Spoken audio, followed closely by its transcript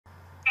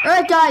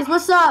Alright guys,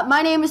 what's up?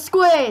 My name is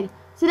Squid.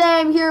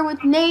 Today I'm here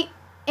with Nate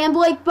and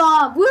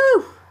BlakeBomb.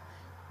 Woo!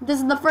 This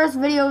is the first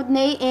video with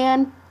Nate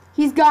and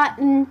he's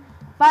gotten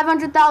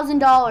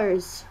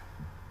 $500,000.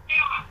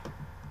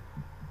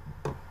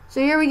 So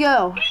here we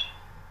go.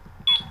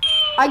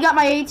 I got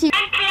my ATV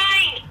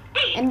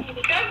and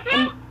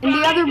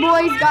the other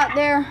boys got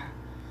their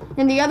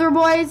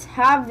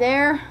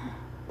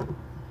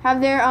have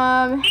their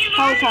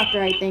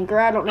helicopter, I think, or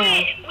I don't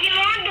know.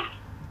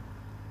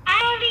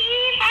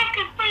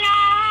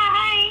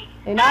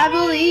 And I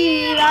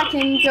believe I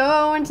can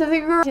go into the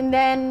garage and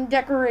then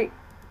decorate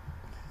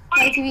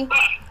my TV.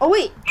 Oh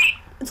wait,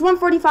 it's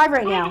 1:45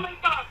 right now.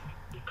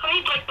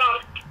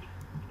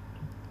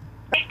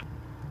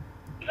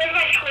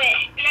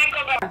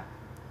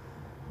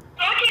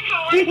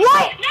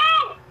 What?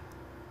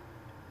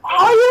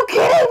 Are you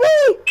kidding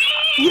me?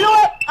 You know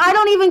what? I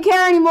don't even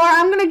care anymore.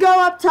 I'm gonna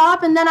go up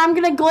top and then I'm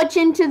gonna glitch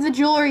into the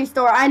jewelry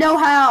store. I know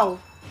how.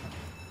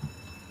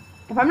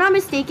 If I'm not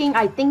mistaken,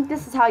 I think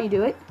this is how you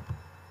do it.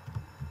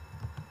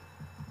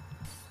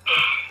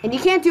 And you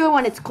can't do it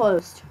when it's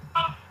closed.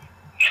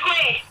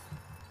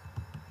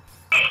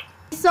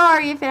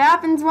 Sorry, if it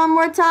happens one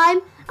more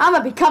time, I'm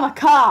gonna become a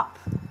cop.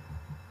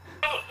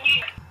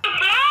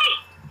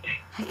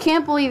 I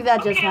can't believe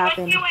that just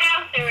happened. Let's see what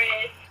else there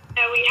is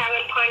that we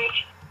haven't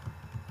punched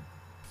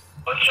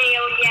or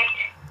KO'd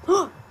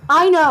yet.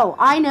 I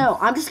know.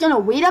 I'm just gonna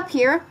wait up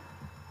here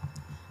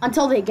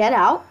until they get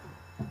out.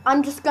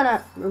 I'm just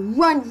gonna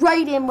run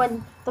right in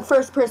when the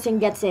first person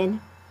gets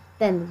in.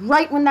 Then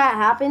right when that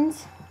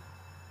happens,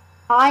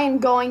 I am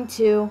going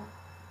to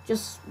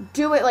just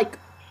do it like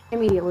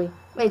immediately.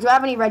 Wait, do I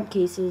have any red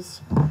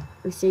cases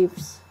or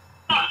safes?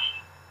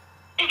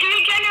 It's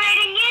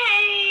regenerating,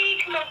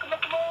 yay! Come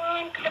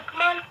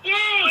on,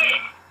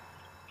 yay!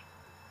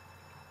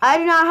 I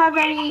do not have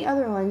any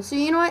other ones. So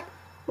you know what?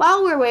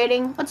 While we're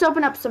waiting, let's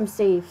open up some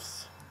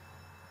safes.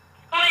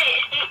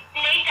 Wait,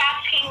 Nate's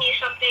asking you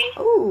something.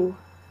 Ooh.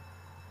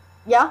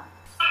 Yeah?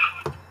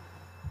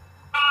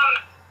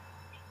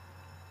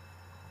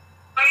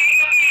 Are you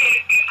going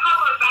to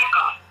cover back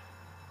off?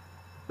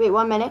 Wait,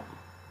 1 minute.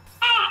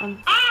 The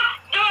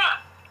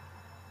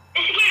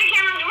security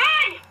cameras,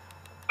 run!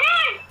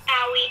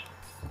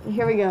 Owie.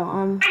 Here we go.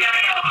 I'm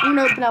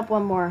gonna open up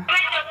one more.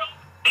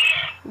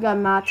 We got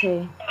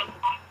Mate.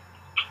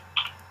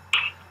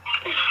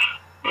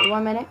 Wait,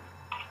 1 minute.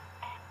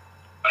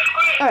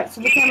 Alright,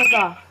 so the camera's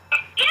off.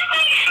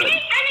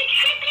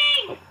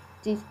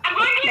 I'm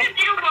going to the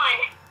middle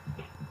one.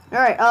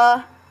 Alright,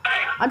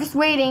 I'm just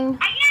waiting.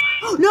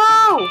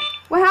 No!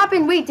 What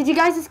happened? Wait, did you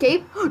guys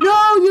escape?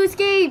 No, you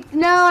escaped!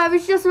 No, I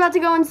was just about to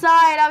go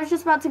inside. I was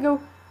just about to go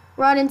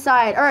run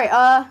inside. Alright,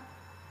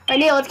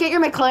 Nate, let's get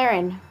your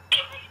McLaren.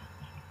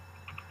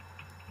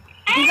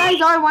 If you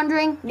guys are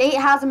wondering, Nate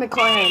has a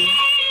McLaren.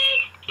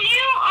 Can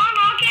you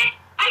unlock it?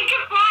 I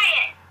can fly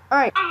it.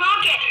 Alright.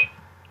 Unlock it.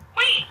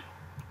 Wait.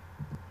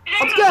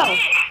 Let's go.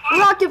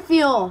 Rocket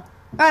fuel.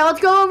 Alright, let's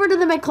go over to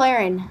the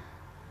McLaren.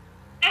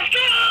 Let's go.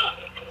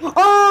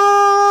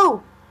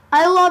 Oh!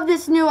 I love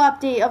this new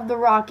update of the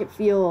rocket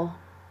fuel.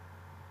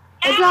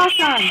 It's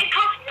awesome. It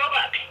costs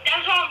Robux.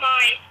 That's all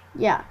mine.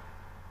 Yeah.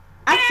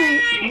 Actually,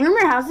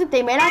 rumor has it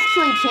they might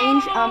actually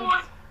change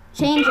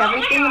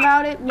everything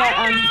about it. But,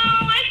 Let's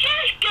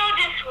just go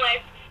this way.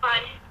 It's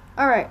fun.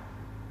 Alright.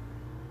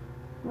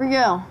 Here we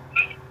go.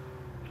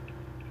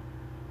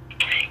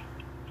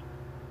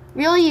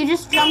 Really? You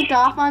just jumped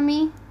off on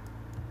me?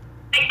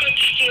 I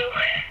ditched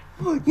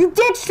you. You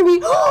ditched me!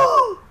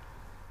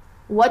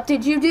 What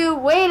did you do?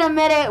 Wait a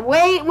minute.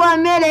 Wait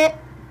 1 minute.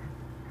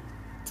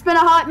 It's been a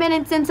hot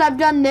minute since I've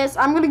done this.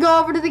 I'm going to go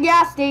over to the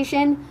gas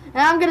station, and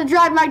I'm going to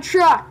drive my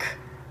truck.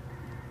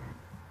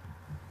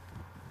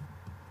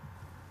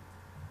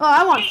 Oh,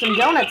 I want some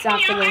donuts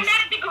after this. I'm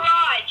at the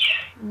garage.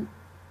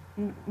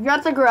 You're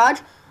at the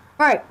garage?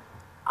 Alright.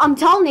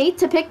 Tell Nate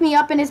to pick me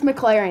up in his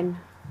McLaren.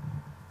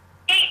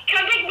 Hey,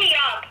 come pick me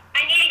up.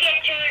 I need to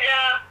get to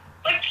the...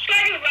 Let's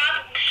try to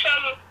rob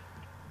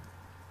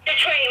the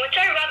train. Let's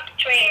try to rob the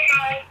train.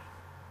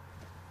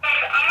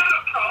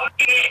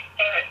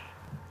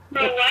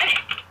 For what?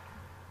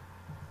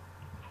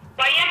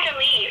 Why you have to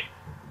leave?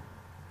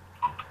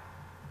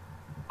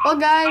 Well,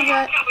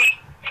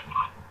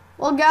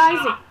 guys,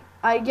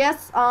 I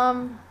guess,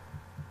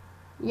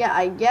 yeah,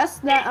 I guess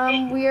that,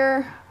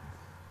 we're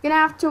gonna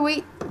have to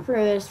wait for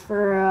this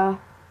for a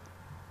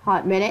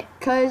hot minute,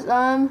 cause,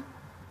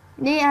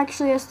 Nate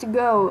actually has to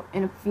go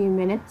in a few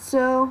minutes,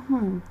 so,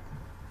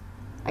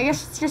 I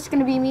guess it's just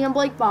gonna be me and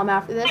BlakeBomb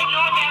after this. You'll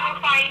never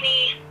find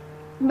me.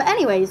 But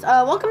anyways,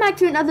 welcome back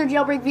to another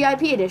Jailbreak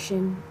VIP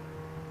edition.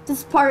 This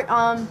is part,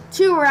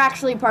 2, or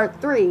actually part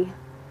 3.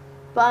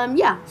 But,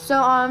 yeah,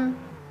 so,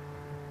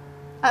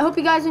 I hope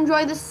you guys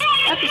enjoy this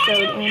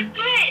episode. And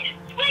Wait,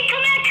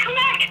 come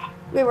back.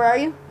 wait, where are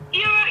you?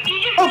 You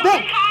just Oh,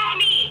 Ben. caught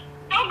me.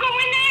 Don't go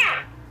in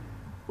there.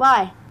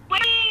 Why?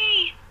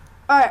 Wait.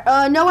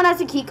 Alright, no one has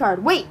a key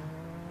card. Wait.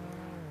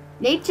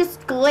 Nate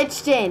just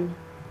glitched in.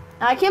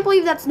 I can't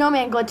believe that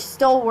snowman glitch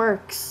still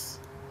works.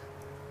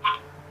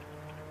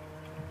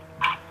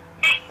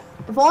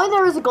 If only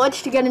there was a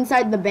glitch to get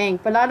inside the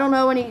bank, but I don't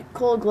know any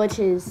cool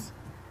glitches.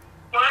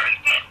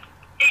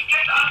 It's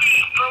just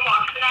update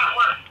Roblox for that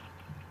work.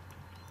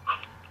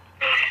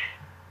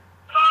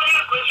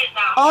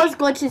 All his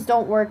glitches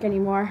don't work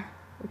anymore,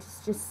 which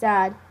is just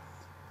sad.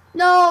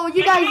 No,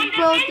 you guys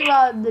both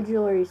robbed the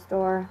jewelry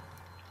store.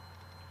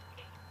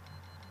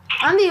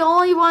 I'm the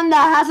only one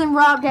that hasn't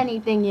robbed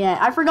anything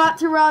yet. I forgot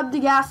to rob the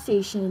gas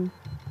station.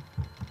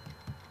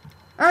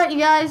 Alright, you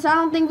guys, I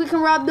don't think we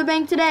can rob the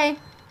bank today.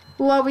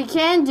 What we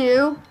can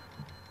do,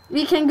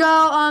 we can go,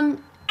 Alright,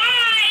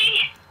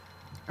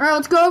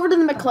 let's go over to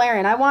the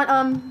McLaren. I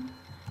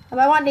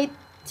want Nate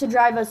to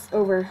drive us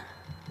over.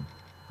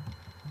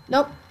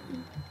 Nope.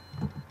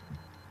 Can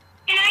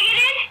I get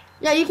in?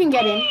 Yeah, you can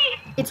get in.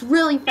 It's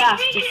really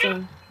fast, just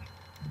saying.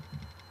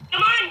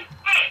 Come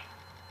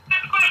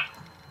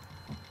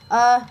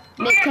on.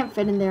 Nick can't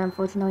fit in there,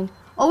 unfortunately.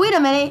 Oh, wait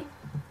a minute.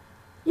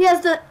 He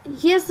has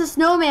the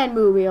snowman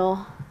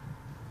mobile.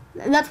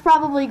 That's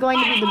probably going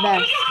to be the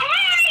best.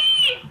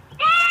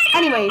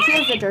 Anyways,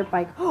 here's the dirt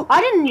bike. Oh,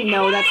 I didn't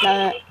know that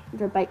the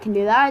dirt bike can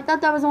do that. I thought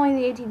that was only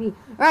the ATV. All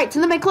right, to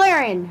the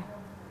McLaren.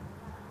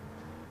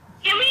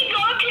 Can we go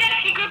to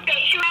that secret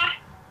base you have?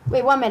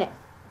 Wait, 1 minute.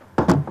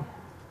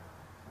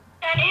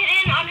 That is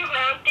an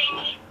underground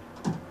thingy.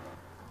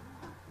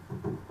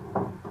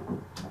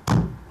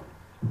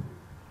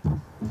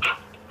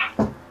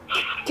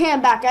 Okay,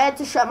 I'm back. I had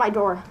to shut my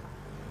door.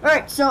 All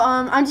right, so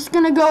I'm just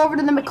gonna go over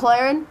to the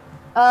McLaren.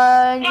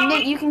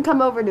 Nate, you can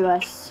come over to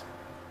us.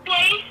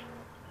 Please?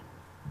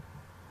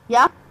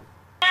 Yeah? Can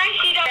I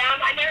see the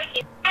ground? I've never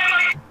seen it.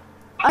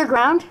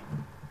 Underground?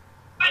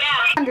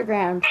 Yeah.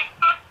 Underground.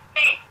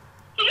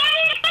 He's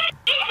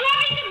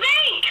robbing the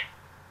bank!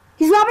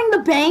 He's robbing the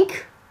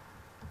bank?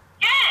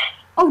 Yes!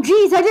 Oh,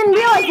 geez, I didn't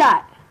realize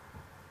that.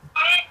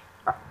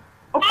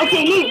 Oh,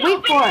 okay, Nate,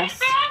 wait for us.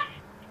 So,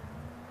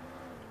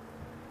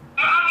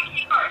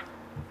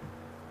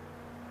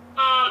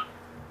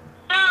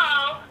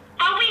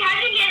 how we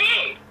had to get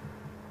in?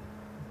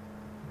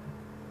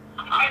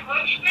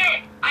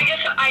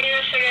 I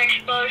just heard an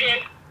explosion.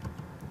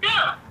 No!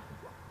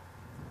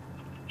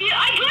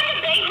 I joined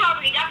the bank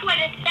robbery, that's what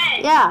it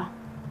said. Yeah.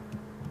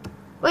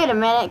 Wait a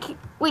minute.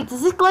 Wait,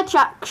 does this glitch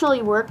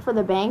actually work for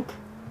the bank?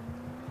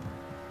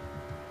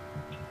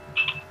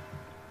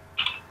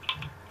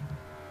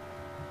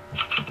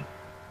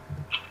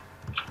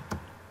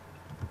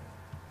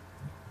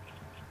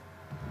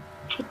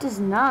 It does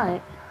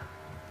not.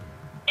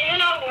 It's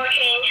not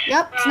working.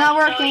 Yep, it's not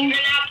working. So you're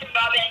gonna have to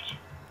rob it.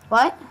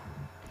 What?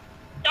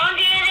 Don't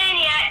get it in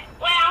yet.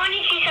 Wait, I want to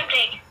see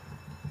something.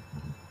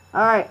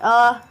 Alright, I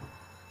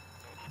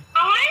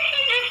want to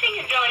see this thing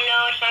is done. No,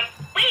 it's not.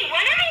 Wait,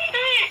 when are they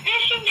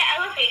finishing the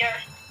elevator?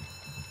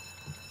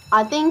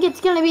 I think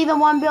it's gonna be the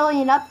 1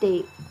 billion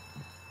update.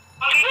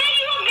 Wait,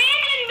 you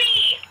abandoned me!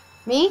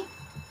 Me?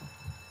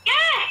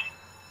 Yes!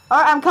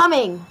 Alright, I'm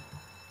coming.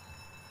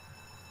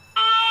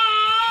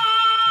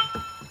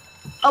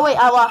 Oh wait,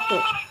 I locked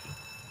it.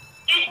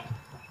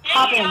 They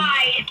Hop in.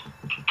 died.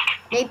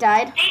 Nate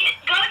died?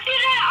 Go to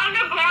the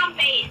underground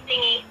base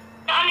thingy.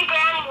 The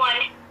underground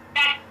one.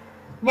 That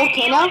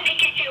Volcano?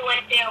 Pikachu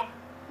went to.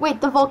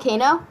 Wait, the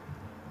volcano?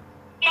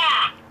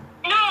 Yeah.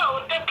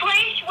 No, the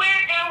place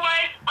where there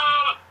was,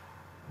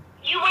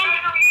 you went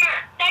over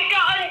here. Like,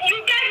 you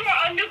guys were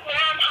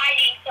underground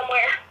hiding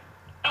somewhere.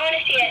 I want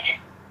to see it.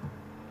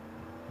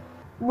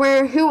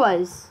 Where, who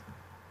was?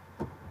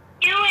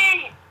 You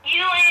and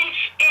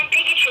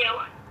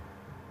Pikachu.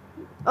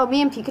 Oh,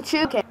 me and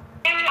Pikachu? Okay.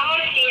 I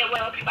want to see it,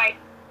 what it looks like.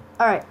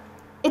 Alright.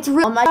 It's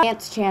real on my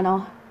dance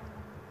channel.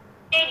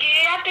 Hey, do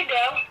you have to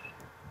go?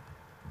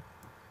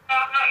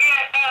 Not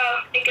yet.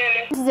 Oh, thank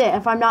goodness. This is it,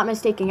 if I'm not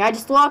mistaken. I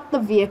just locked the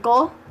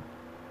vehicle.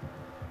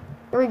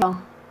 Here we go.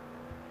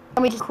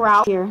 And we just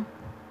crouch here.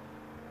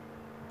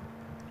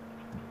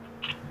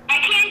 I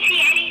can't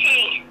see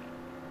anything.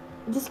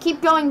 Just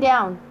keep going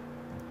down.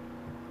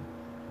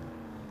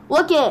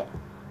 Look it.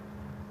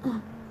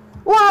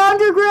 We're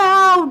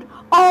underground.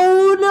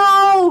 Oh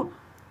no.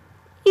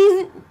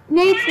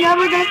 Nate's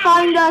never gonna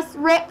find us.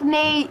 Rip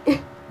Nate.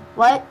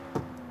 What?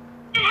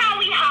 This is how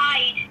we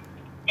hide.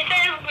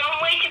 Instead of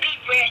one way to be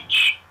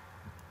rich.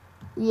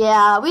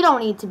 Yeah, we don't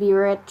need to be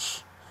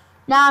rich.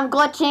 Now I'm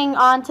glitching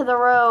onto the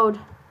road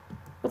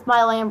with my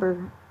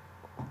Lamborghini.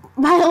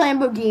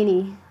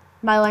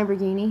 My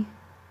Lamborghini.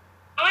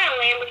 I want a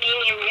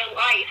Lamborghini in real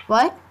life.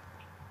 What?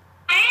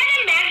 I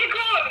had a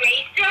magical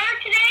eraser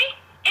today,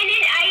 and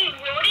then I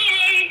wrote it,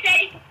 and it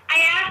said, I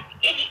asked,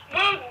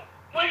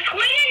 was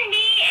Quinn and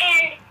me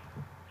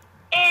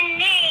and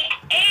Nate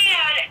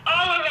and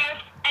all of us,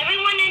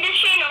 everyone in the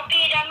channel,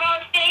 be the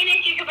most famous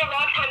YouTuber of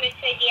all time, it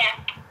said yes.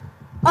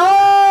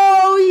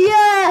 Oh,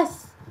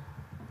 yes!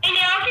 And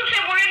it also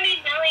said we're going to be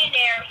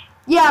millionaires.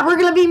 Yeah, we're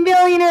gonna be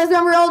millionaires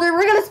when we're older.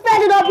 We're gonna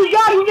spend it on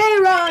Bugatti We're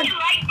Veyron. going to be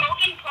like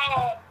Logan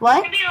Paul. What?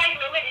 We're going to be like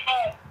Logan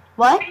Paul.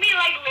 What? We're going to be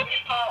like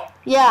Logan Paul.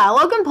 Yeah,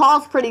 Logan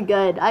Paul's pretty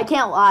good. I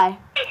can't lie.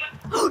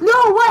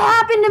 No, what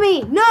happened to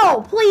me?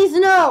 No, please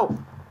no.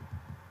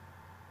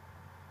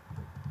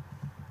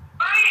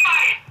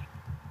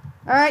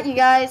 Alright, you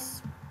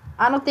guys.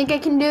 I don't think I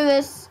can do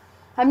this.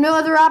 I have no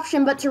other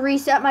option but to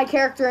reset my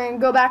character and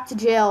go back to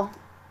jail.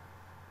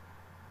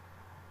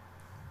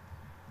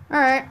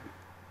 Alright.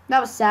 That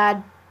was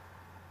sad.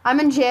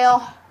 I'm in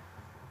jail.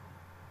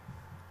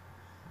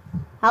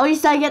 At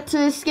least I get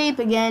to escape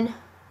again.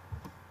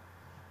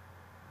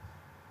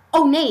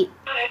 Oh, Nate.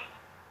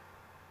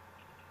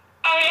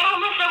 Are we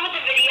almost done with the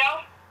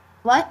video?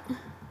 What?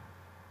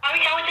 Are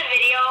we done with the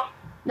video?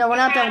 No, we're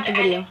not done with the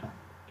video.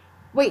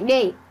 Wait,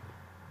 Nate.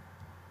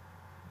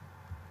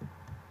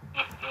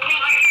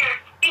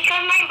 Because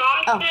my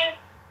mom said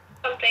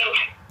something.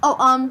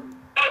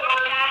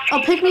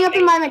 Oh, pick me up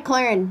in my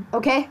McLaren,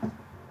 okay?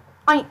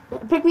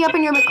 Pick me up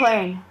in your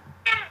McLaren.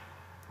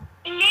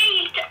 Nate,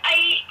 Nate's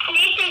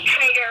a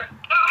traitor.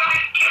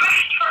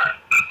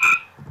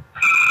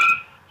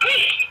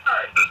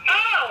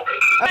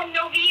 Oh,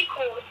 no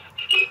vehicles.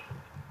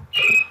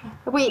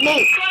 Wait,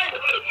 Nate. Squid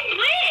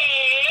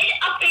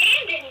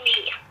abandoned me.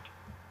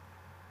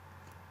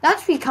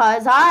 That's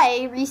because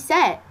I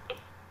reset.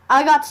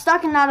 I got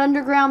stuck in that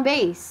underground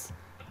base.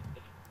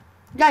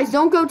 Guys,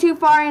 don't go too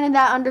far into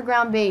that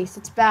underground base.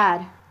 It's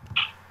bad.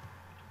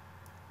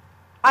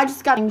 I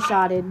just got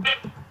shotted.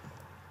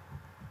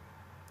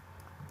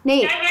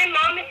 Nate. Guys, my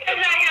mom says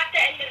I have to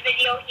end the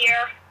video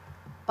here.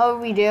 Oh,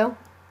 we do?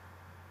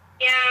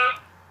 Yeah,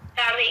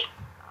 sadly.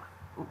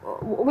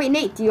 Wait,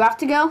 Nate, do you have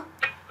to go?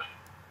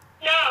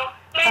 No,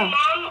 my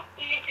mom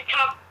needs to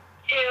talk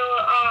to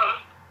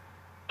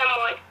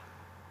someone.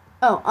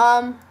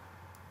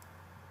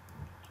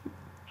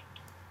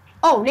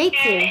 Oh, Nate's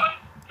here.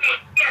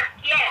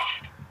 Yes.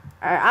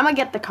 Alright, I'm gonna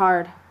get the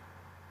card.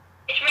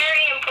 It's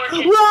very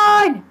important.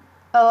 Run!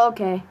 Oh,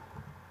 okay.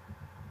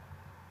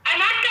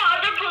 I'm at the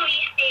other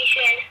police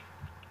station.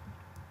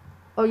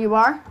 Oh, you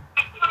are?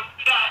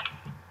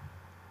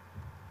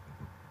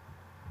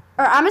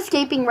 Alright, I'm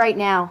escaping right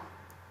now.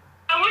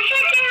 I wish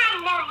I could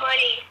have more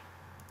money.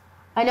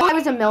 I know I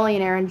was a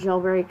millionaire in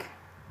Jailbreak.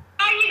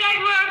 Oh, you guys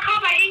were a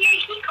cop. I didn't get a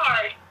key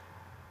card.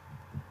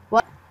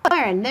 What?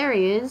 McLaren, there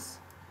he is.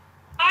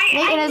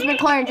 Nate and his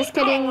McLaren, just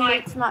kidding,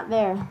 Nate's not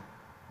there.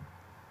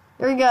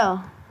 Here we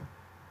go.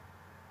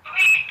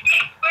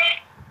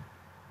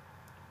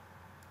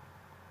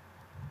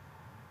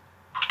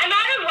 I'm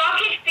out of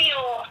rocket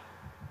fuel.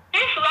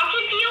 This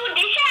rocket fuel,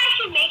 they should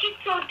actually make it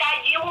so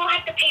that you won't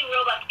have to pay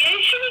Robux.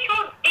 It should be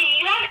called,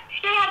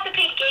 still have to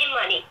pay game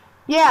money.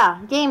 Yeah,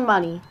 game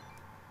money.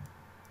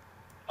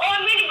 Oh,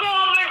 I'm gonna go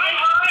over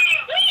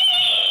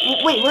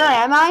this. Wait, where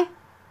am I?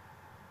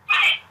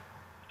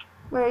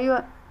 Where are you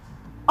at?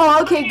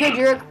 Oh, okay, good.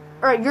 You're a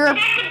prisoner Guys,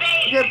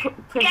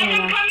 I'm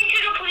now. coming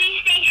to the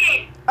police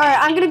station. All right,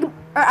 I'm gonna go.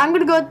 I'm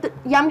gonna go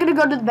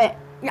to the bank.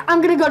 Yeah,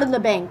 I'm gonna go to the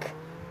bank.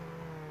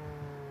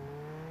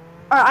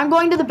 All right, I'm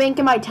going to the bank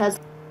in my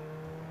Tesla.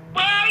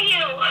 Where are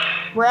you?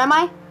 Where am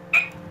I?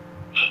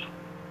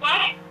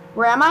 What?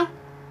 Where am I?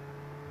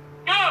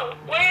 No,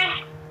 where?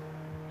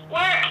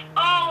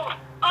 Oh,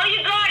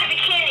 you gotta be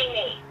kidding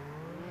me.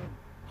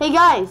 Hey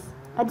guys,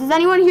 does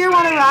anyone here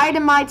want to ride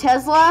in my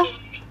Tesla?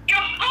 Your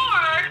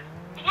car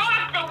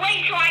blocked the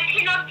way so I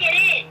cannot get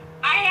in.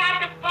 I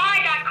have to buy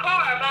that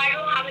car, but I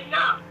don't have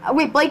enough.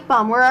 Wait,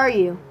 BlakeBomb, where are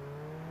you?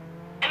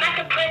 I'm at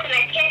the prison.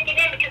 I can't get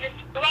in because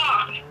it's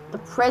blocked. The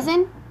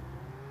prison?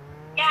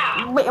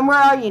 Yeah. Wait, and where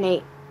are you,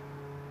 Nate?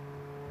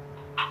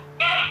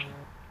 Yes.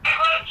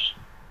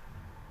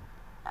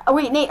 Oh,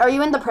 wait, Nate, are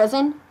you in the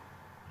prison?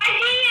 I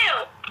see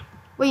you.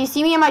 Wait, you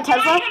see me in my Come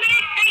Tesla? on, come in.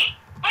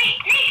 Wait,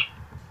 Nick.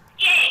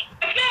 Yeah,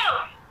 let's go.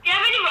 Do you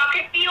have any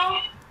rocket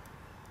fuel?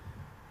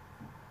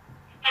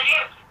 I do.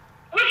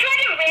 We're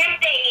trying to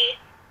ramp thingy.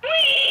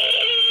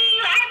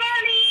 Whee! I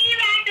believe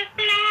I can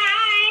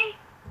fly.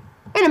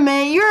 Wait a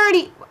minute, you're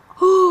already...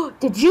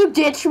 Did you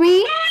ditch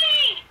me?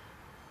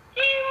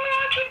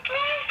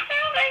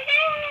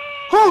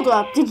 Hold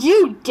up, did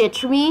you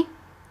ditch me?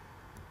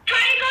 Try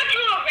to go to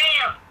a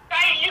ramp.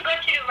 Try to go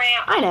to the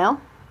ramp. I know.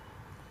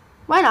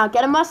 Why not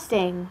get a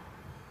Mustang?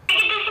 To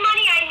get this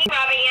money, I need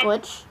robbing it.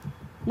 Glitch.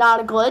 Not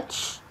a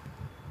glitch.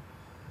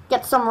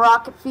 Get some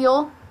rocket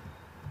fuel.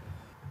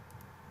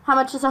 How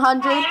much is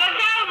 100? What's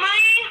that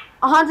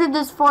money? 100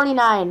 is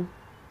 49.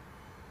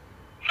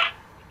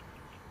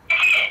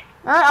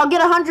 Alright, I'll get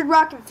 100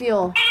 rocket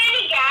fuel.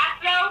 Any gas,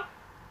 though?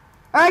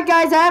 Alright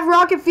guys, I have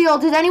rocket fuel.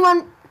 Does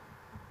anyone...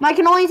 I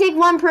can only take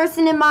one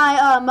person in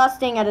my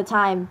Mustang at a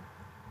time.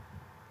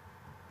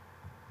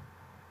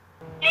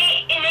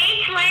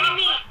 Nate's letting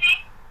me.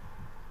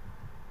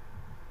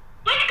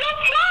 Let's go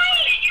fly!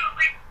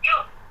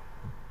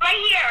 Right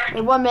here.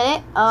 Wait 1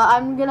 minute.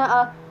 I'm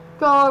gonna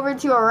go over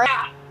to a ramp.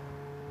 Yeah.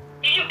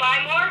 Did you buy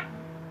more?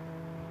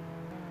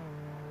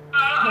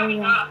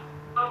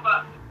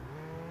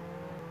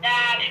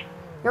 Dad.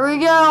 Here we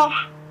go.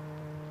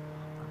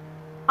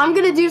 I'm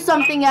gonna do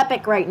something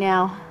epic right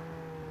now.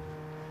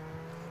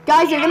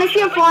 Guys, you're gonna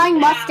see a flying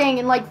Mustang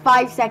in like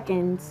 5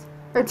 seconds.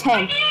 Or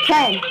 10.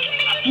 10.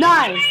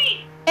 9.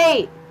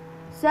 8.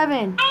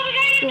 7.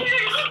 6.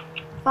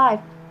 5.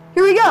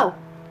 Here we go.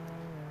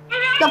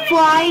 The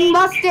flying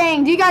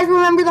Mustang. Do you guys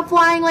remember the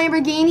flying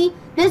Lamborghini?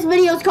 This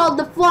video is called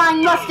The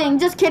Flying Mustang.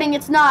 Just kidding,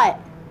 it's not.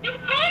 You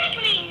pushed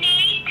me,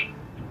 Nate.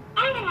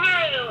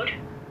 Oh, rude.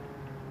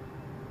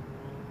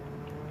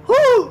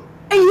 Whoo!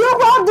 And you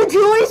robbed the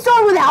jewelry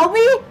store without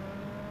me?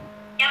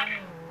 Yep.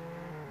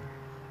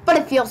 But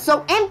it feels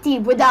so empty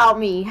without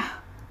me.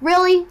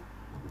 Really?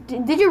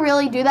 Did you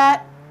really do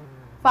that?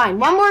 Fine,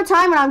 one more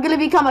time and I'm gonna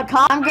become a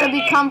cop. I'm gonna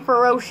become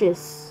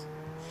ferocious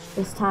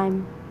this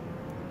time.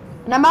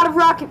 And I'm out of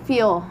rocket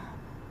fuel.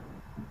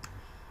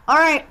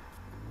 Alright.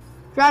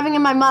 Driving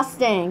in my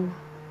Mustang.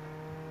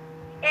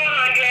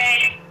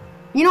 100.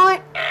 You know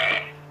what?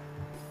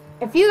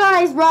 If you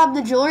guys robbed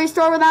the jewelry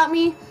store without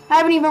me, I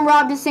haven't even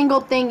robbed a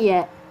single thing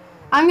yet.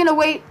 I'm gonna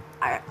wait.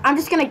 I'm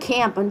just gonna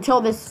camp until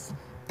this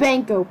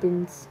bank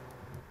opens.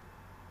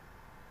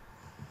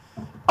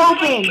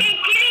 Open. You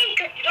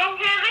don't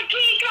have a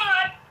key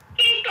card.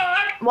 Key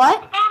card.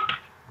 What?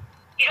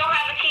 You don't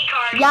have a key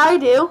card. Yeah, I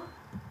do.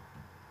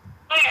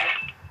 Where?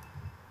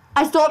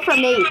 I stole it from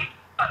Nate.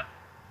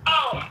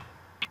 Oh.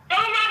 Don't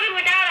rob it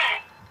without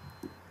us.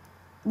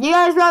 You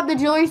guys robbed the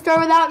jewelry store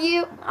without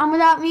you?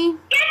 Without me?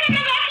 Yes, I'm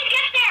about to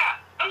get there.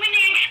 I'm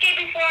gonna escape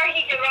before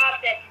he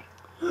robs it.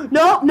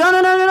 No.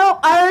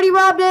 I already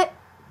robbed it.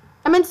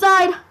 I'm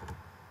inside.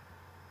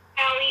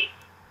 Ellie.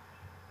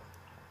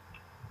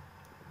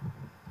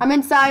 I'm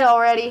inside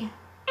already.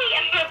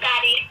 I'm so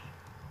daddy.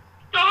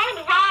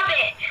 Don't rob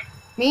it.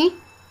 Me?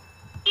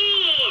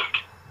 Please.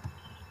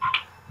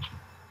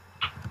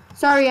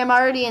 Sorry, I'm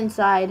already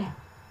inside.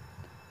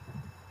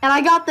 And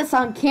I got this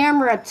on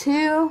camera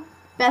too.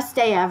 Best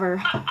day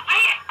ever. I'm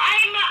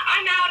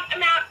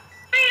out.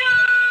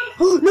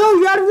 Freedom. No,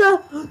 you're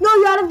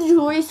out of the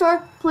jewelry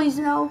store. Please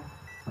no.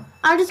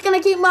 I'm just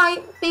gonna keep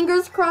my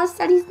fingers crossed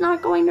that he's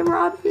not going to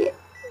rob it.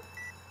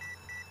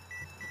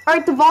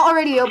 Alright, the vault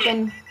already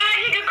open.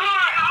 I need a car.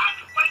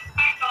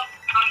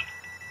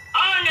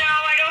 Oh no,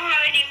 I don't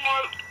have any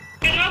more.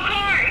 There's no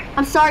car.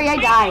 I'm sorry, I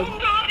died.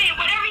 Don't rob it.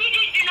 Whatever you do,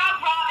 do not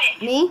rob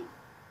it. Me?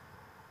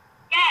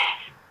 Yes.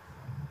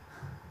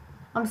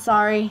 I'm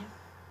sorry.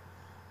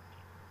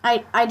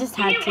 I just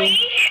had to. Me?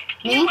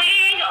 Me?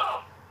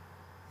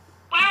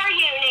 Where are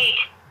you, Nate?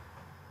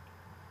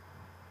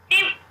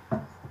 Nate?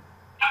 Come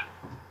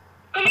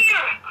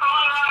here.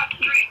 How do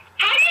you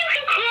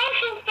crawl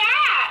so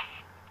fast?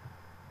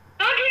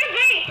 Don't do the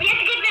base. We have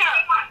to get there.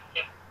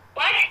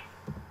 What?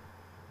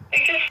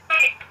 It's just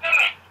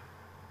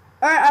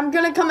Alright, I'm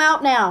gonna come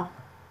out now.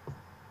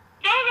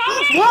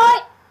 Don't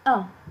What?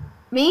 Oh.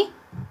 Me?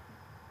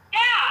 Yeah.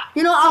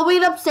 You know, I'll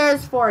wait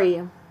upstairs for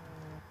you.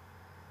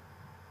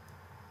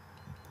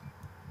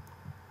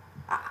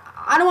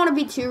 I don't want to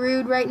be too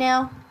rude right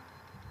now.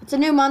 It's a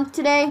new month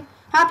today.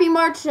 Happy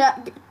March, guys.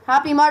 Hey,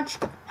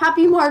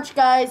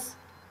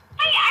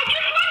 I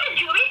just won the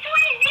jewelry store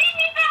and I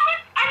didn't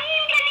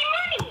even get any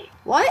money.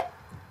 What?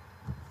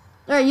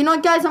 Alright, you know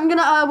what, guys? I'm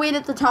gonna wait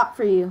at the top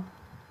for you.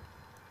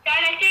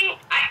 Guys, I think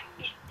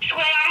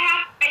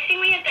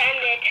we have to end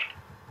it.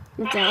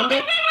 You have to end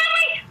it?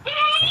 Wait.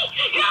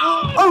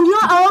 No. Oh, you know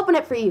what? I'll open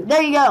it for you.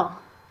 There you go.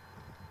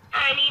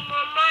 I need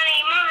more money.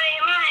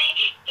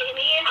 Give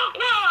me it.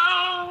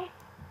 Whoa.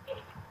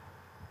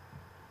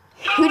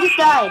 Who just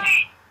died?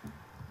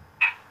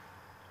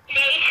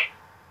 Nate.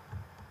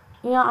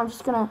 You know, I'm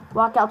just gonna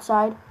walk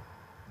outside,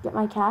 get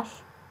my cash.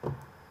 Alright,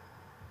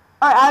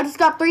 I just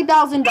got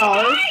 $3,000. Okay,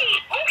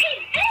 why do you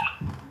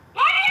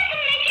have to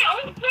make it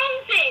all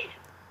frozen?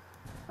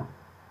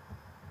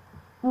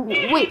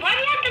 Wait, Why do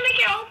you have to make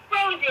it all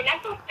frozen?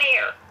 That's not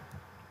fair.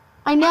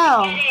 I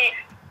know. Get it.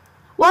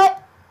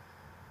 What?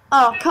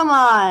 Oh, come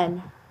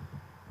on.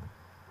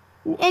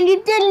 And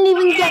you didn't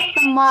even get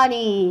the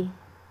money.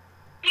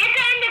 We have to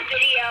end the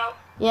video.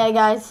 Yeah,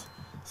 guys.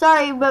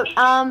 Sorry, but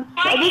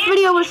this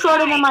video was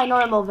shorter than my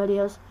normal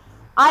videos.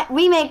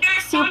 We make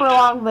super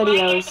long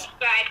videos.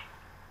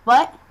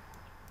 What?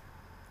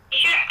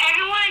 Sure,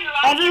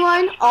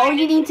 Everyone, all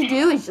you need to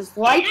do is just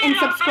like and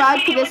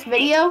subscribe to this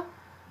video.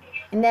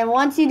 And then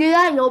once you do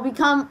that, you'll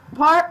become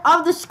part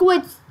of the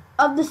squid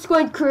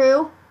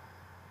crew.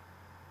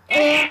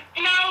 And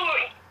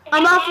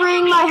I'm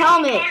offering my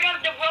helmet. Part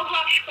of the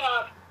Roblox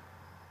Club.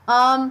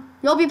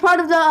 You'll be part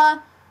of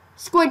the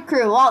squid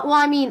crew. Well,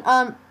 I mean,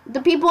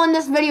 the people in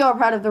this video are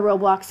part of the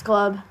Roblox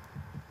Club.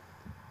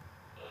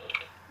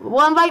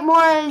 We'll invite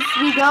more as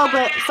we go,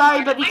 but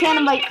sorry, but we can't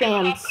invite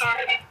fans.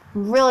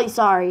 I'm really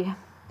sorry.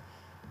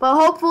 But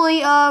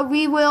hopefully,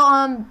 we will,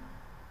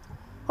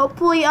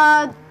 hopefully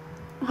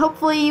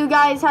you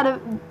guys had a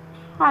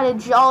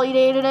jolly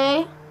day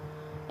today.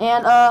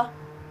 And,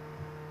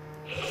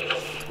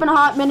 it's been a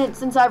hot minute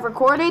since I've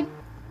recorded.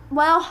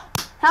 Well,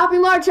 happy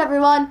March,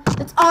 everyone.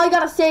 That's all I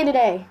gotta say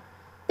today.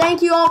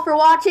 Thank you all for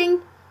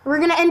watching. We're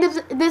gonna end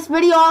this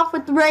video off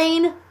with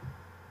rain.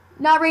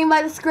 Not rain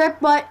by the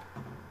script, but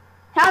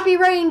happy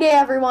rain day,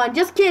 everyone.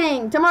 Just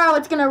kidding. Tomorrow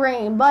it's gonna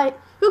rain, but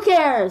who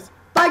cares?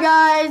 Bye,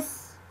 guys.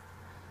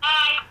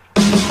 Bye.